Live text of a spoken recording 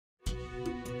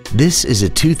This is a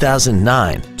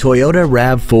 2009 Toyota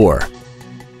RAV4.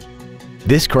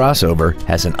 This crossover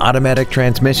has an automatic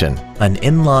transmission, an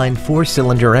inline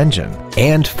 4-cylinder engine,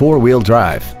 and 4-wheel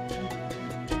drive.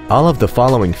 All of the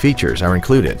following features are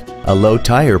included: a low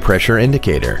tire pressure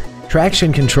indicator,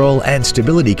 traction control and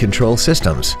stability control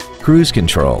systems, cruise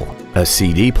control, a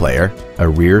CD player, a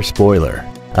rear spoiler,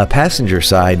 a passenger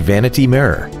side vanity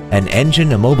mirror, an engine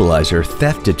immobilizer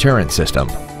theft deterrent system,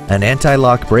 an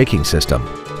anti-lock braking system,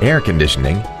 air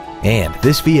conditioning, and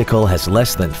this vehicle has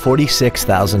less than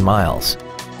 46,000 miles.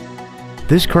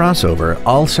 This crossover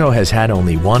also has had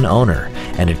only one owner,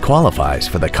 and it qualifies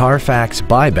for the Carfax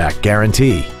buyback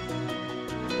guarantee.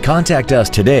 Contact us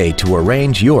today to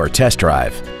arrange your test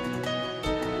drive.